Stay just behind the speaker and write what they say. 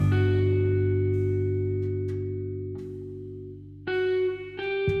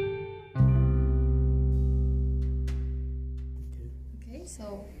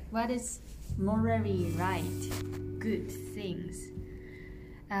what is morally right, good things,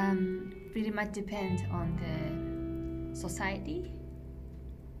 pretty much depends on the society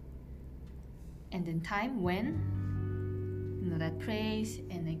and then time when that place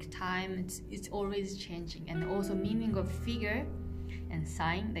and like time, it's always changing, and also meaning of figure and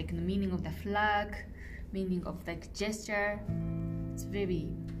sign, like the meaning of the flag, meaning of like gesture, it's very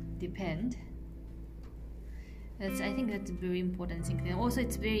depend. I think that's a very important thing. And also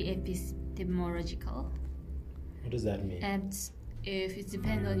it's very epistemological. What does that mean? And if it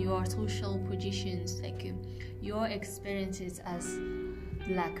depends on your social positions, like your experiences as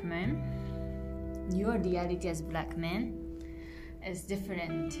black man, your reality as black man is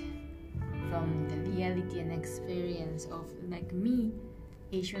different from the reality and experience of like me,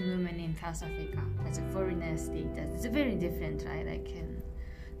 Asian woman in South Africa as a foreigner status. It's very different, right?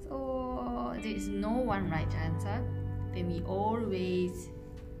 So there is no one right answer. Then we always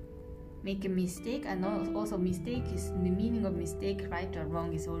make a mistake, and also mistake is the meaning of mistake, right or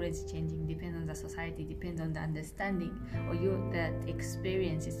wrong, is always changing. Depends on the society, depends on the understanding or that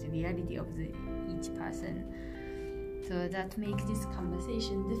experience is the reality of each person. So that makes this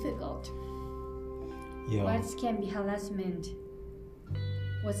conversation difficult. Yeah. What can be harassment?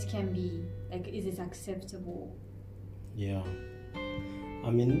 What can be like? Is it acceptable? Yeah. I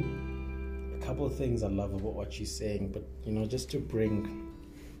mean, a couple of things I love about what you're saying, but just to bring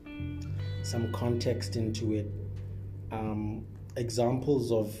some context into it,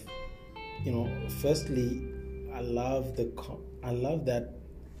 examples of, firstly, I love that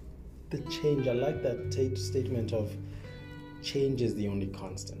the change. I like that statement of change is the only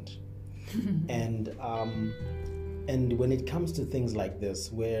constant. And when it comes to things like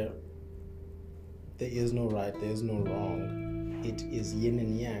this, where there is no right, there is no wrong, it is yin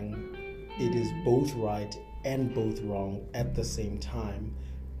and yang, it is both right and both wrong at the same time.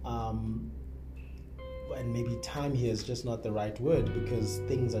 And maybe time here is just not the right word, because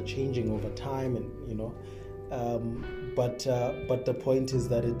things are changing over time, and but the point is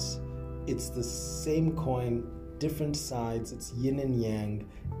that it's the same coin, different sides. It's yin and yang,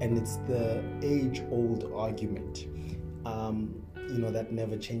 and it's the age-old argument that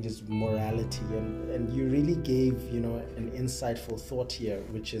never changes, morality. And you really gave an insightful thought here,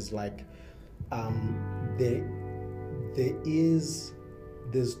 which is like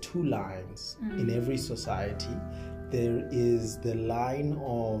there's two lines in every society. There is the line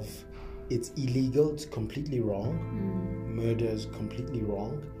of it's illegal, it's completely wrong, murder is completely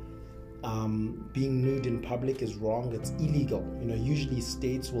wrong, being nude in public is wrong, it's illegal. Usually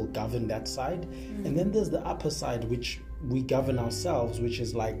states will govern that side. And then there's the upper side, which we govern ourselves, which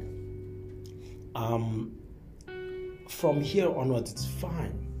is like from here onwards it's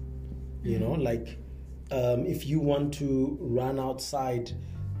fine. If you want to run outside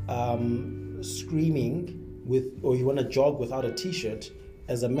screaming or you want to jog without a t-shirt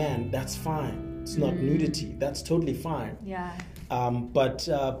as a man, that's fine. It's not nudity, that's totally fine. Yeah. But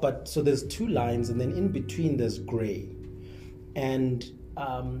so there's two lines, and then in between there's gray. And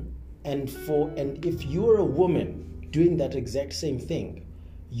if you're a woman doing that exact same thing,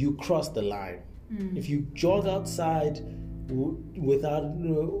 you cross the line. If you jog outside without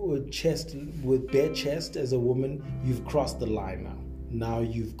with bare chest as a woman, you've crossed the line now. Now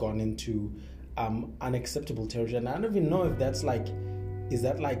you've gone into unacceptable territory. And I don't even know if that's is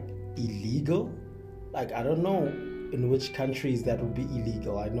that illegal? I don't know in which countries that would be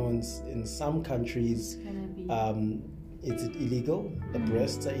illegal. I know in some countries, is it illegal? The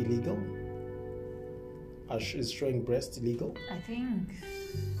breasts are illegal? Is showing breasts illegal? I think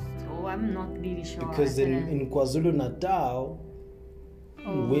so. I'm not really sure. Because in KwaZulu-Natal,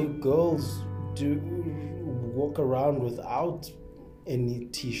 where girls do walk around without any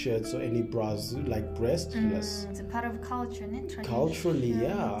t-shirts or any bras, like breastless. It's a part of culture, isn't it? Culturally,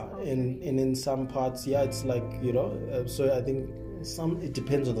 yeah. And in some parts, yeah, it's so I think it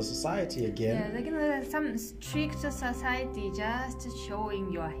depends on the society again. Yeah, some strict society just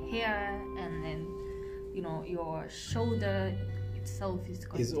showing your hair, and then your shoulder itself is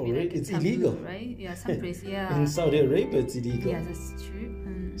going to be it's illegal, right? Yeah, some place, yeah. In Saudi Arabia, it's illegal. Yeah, that's true.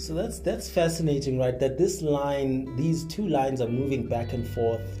 So that's fascinating, right? That these two lines are moving back and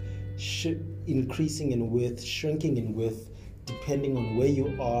forth, increasing in width, shrinking in width, depending on where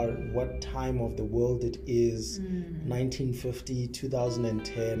you are, what time of the world it is. 1950,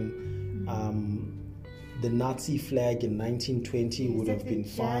 2010. The Nazi flag in 1920 would have been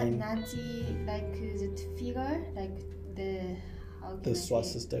fine. Nazi, is it figure, the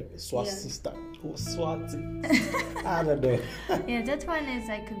swastika. I don't know. Yeah, that one is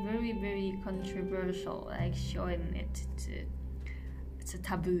very, very controversial. Showing it it's a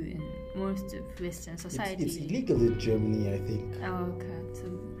taboo in most of Western society. It's illegal in Germany, I think. Oh, okay. So,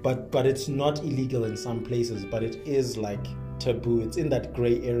 But it's not illegal in some places, but it is like taboo. It's in that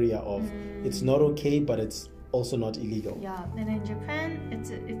gray area of it's not okay, but it's also not illegal. yeah, and in Japan, it's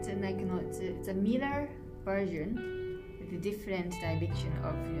a mirror version with a different direction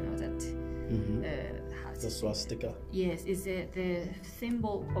of that. The swastika. Yes, it's the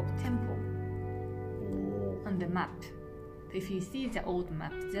symbol of temple on the map. If you see the old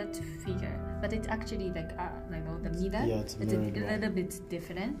map, that figure, but it's actually the mirror. Yeah, it's a little bit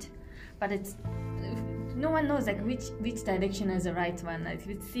different, but it's no one knows like which direction is the right one. Like,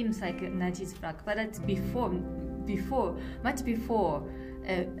 it seems like a Nazi's flag, but it's much before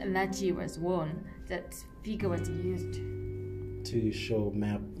Nazi was born. That figure was used to show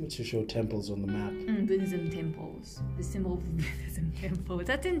temples on the map. Buddhism temples, the symbol of Buddhism temples.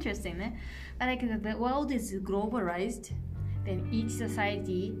 That's interesting, eh? But like the world is globalized, then each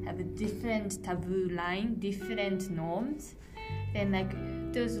society have a different taboo line, different norms. Then like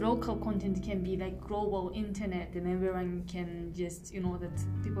those local content can be like global internet, and everyone can just that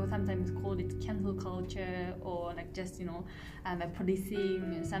people sometimes call it cancel culture, or like just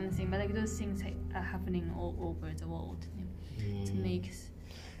policing something. But like those things are happening all over the world. It makes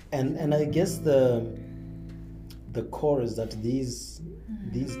and I guess the core is that these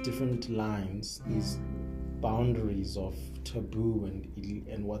different lines, these boundaries of taboo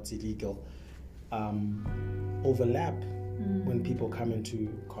and what's illegal overlap when people come into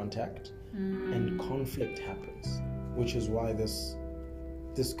contact and conflict happens, which is why this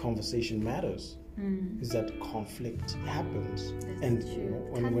conversation matters. Is that conflict happens. That's and true.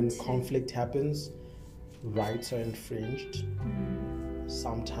 when conflict happens, rights are infringed,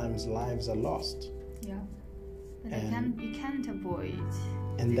 sometimes lives are lost. Yeah, but you can't avoid.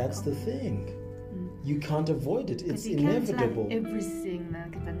 And that's the thing. You can't avoid it. It's inevitable. Can't learn everything,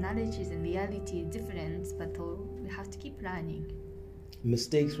 like the knowledge and reality is different, but we have to keep learning.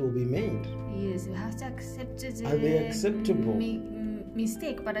 Mistakes will be made. Yes, we have to accept it. Are they acceptable?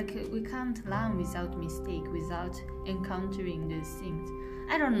 Mistake, but we can't learn without mistake, without encountering those things.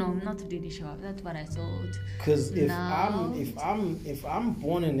 I don't know. I'm not really sure. That's what I thought. Because if I'm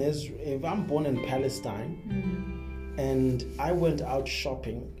born in Israel, if I'm born in Palestine, and I went out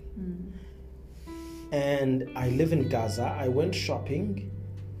shopping, and I live in Gaza, I went shopping,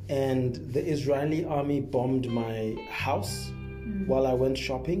 and the Israeli army bombed my house while I went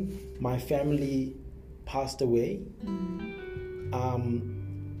shopping. My family passed away,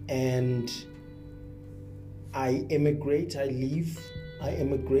 and I immigrate. I leave. I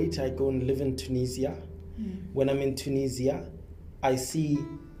immigrate, I go and live in Tunisia. When I'm in Tunisia, I see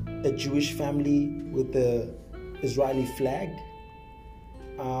a Jewish family with the Israeli flag.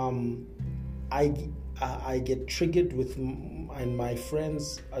 I get triggered and my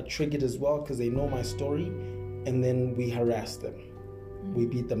friends are triggered as well because they know my story, and then we harass them. We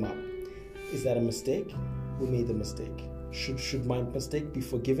beat them up. Is that a mistake? Who made the mistake? Should my mistake be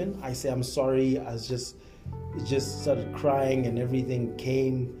forgiven? I say, I'm sorry, just started crying, and everything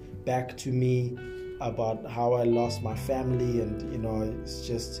came back to me about how I lost my family, and it's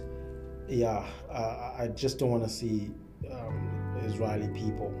just I just don't want to see Israeli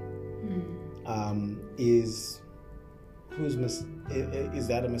people. Is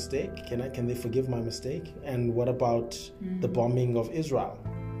that a mistake? Can they forgive my mistake? And what about the bombing of Israel?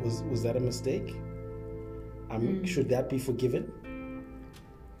 Was that a mistake? Should that be forgiven?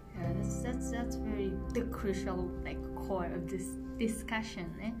 Yeah, that's very the crucial core of this discussion.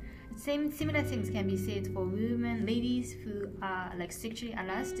 Similar things can be said for women, ladies who are sexually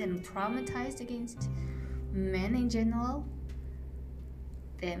harassed and traumatized against men in general.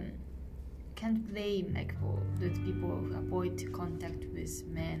 Then can't blame for those people who avoid contact with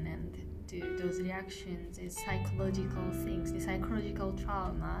men and those reactions. It's psychological things, it's psychological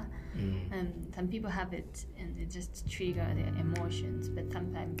trauma. And some people have it and it just trigger their emotions, but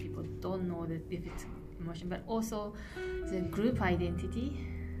sometimes people don't know that if it's emotion. But also the group identity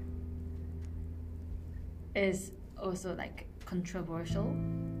is also controversial.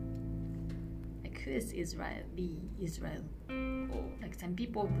 Who is Israel? Or some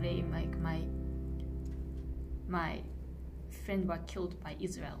people blame my friend was killed by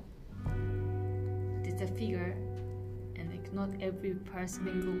Israel. It's a figure, and not every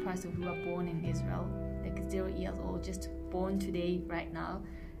single person who are born in Israel, 0 years old, just born today, right now,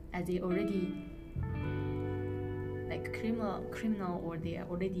 are they already criminal, or they are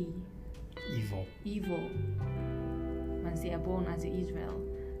already evil once they are born as Israel.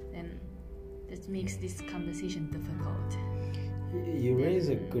 Then that makes this conversation difficult. You raise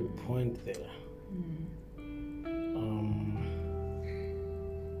a good point there.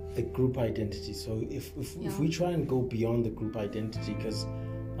 the group identity. So if we try and go beyond the group identity, because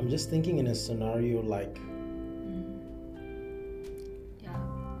I'm just thinking in a scenario like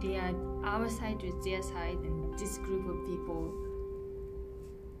they are our side with their side, and this group of people.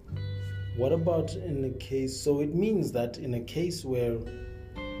 What about in a case? So it means that in a case where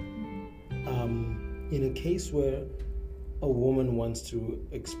a woman wants to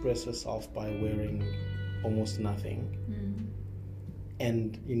express herself by wearing almost nothing,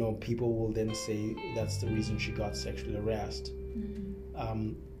 and people will then say that's the reason she got sexually harassed,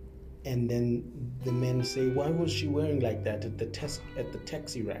 and then the men say, why was she wearing like that at the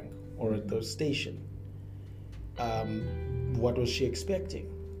taxi rank or at the station? What was she expecting?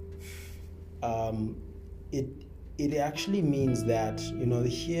 It actually means that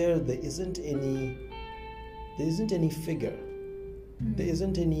here there isn't any figure, there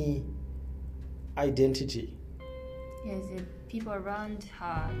isn't any identity. Yes, the people around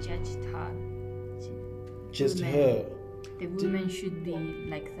her judged her. Just her. The women should be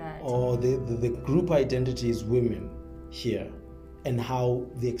like that. Or the group identity is women here, and how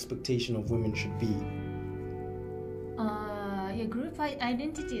the expectation of women should be. Group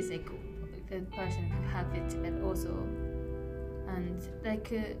identity is like the person who have it, but also, and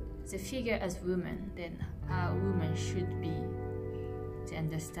the figure as woman, then how women should be, the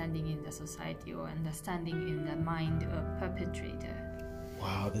understanding in the society or understanding in the mind of perpetrator.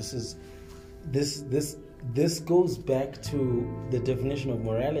 Wow, this goes back to the definition of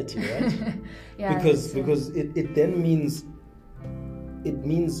morality, right? Because it then means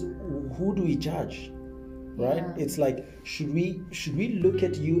who do we judge? Right? Yeah. It's like, should we look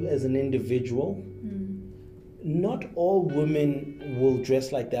at you as an individual? Not all women will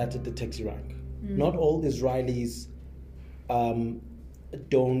dress like that at the taxi rank. Not all Israelis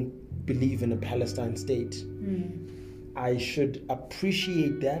don't believe in a Palestine state. I should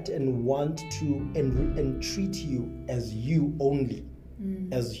appreciate that and want to and treat you as you only,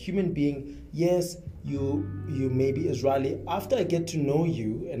 as a human being. Yes, you may be Israeli. After I get to know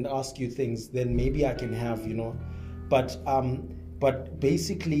you and ask you things, then maybe I can have, but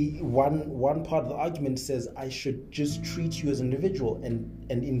basically one part of the argument says I should just treat you as an individual and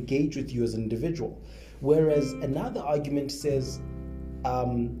engage with you as an individual, whereas another argument says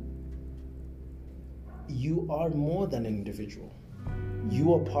you are more than an individual.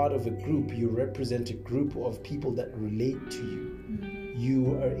 You are part of a group. You represent a group of people that relate to you.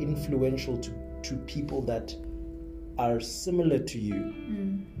 You are influential to people that are similar to you.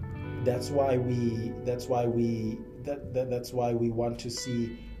 That's why we want to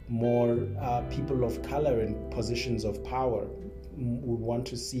see more people of color in positions of power. We want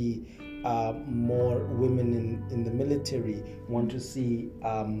to see more women in the military. We want to see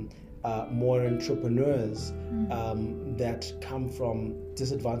more entrepreneurs that come from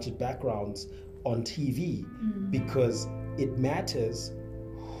disadvantaged backgrounds on TV, because it matters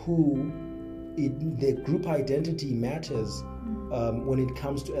their group identity matters when it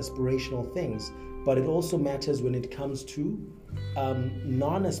comes to aspirational things, but it also matters when it comes to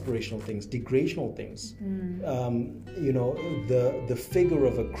non-aspirational things, degradational things. The figure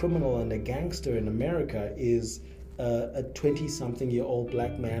of a criminal and a gangster in America is a 20-something-year-old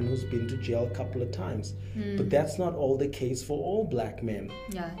black man who's been to jail a couple of times. But that's not all the case for all black men.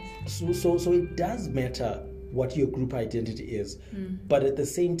 Yes. So it does matter what your group identity is. But at the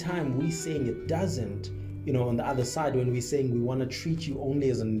same time, we're saying it doesn't, on the other side, when we're saying we want to treat you only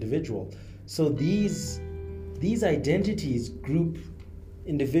as an individual. So these identities, group,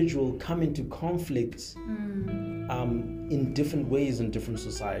 individual, come into conflict in different ways in different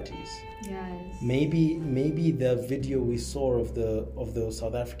societies. Yes. Maybe the video we saw of the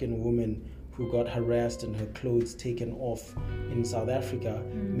South African woman who got harassed and her clothes taken off in South Africa,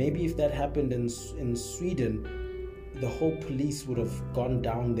 maybe if that happened in Sweden, the whole police would have gone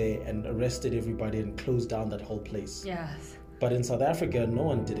down there and arrested everybody and closed down that whole place. Yes. But in South Africa, no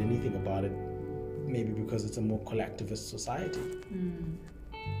one did anything about it, maybe because it's a more collectivist society.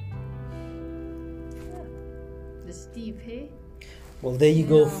 That's deep, hey? Well, there you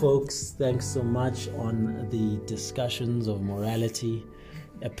go, folks. Thanks so much on the discussions of morality,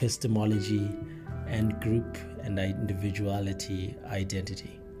 epistemology, and group and individuality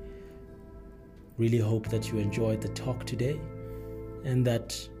identity. Really hope that you enjoyed the talk today and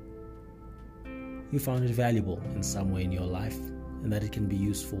that you found it valuable in some way in your life, and that it can be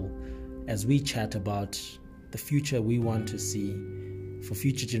useful as we chat about the future we want to see for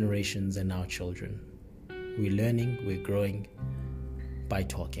future generations and our children. We're learning, we're growing by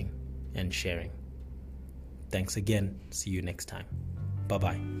talking and sharing. Thanks again. See you next time.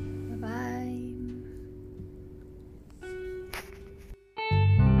 Bye-bye. Bye-bye.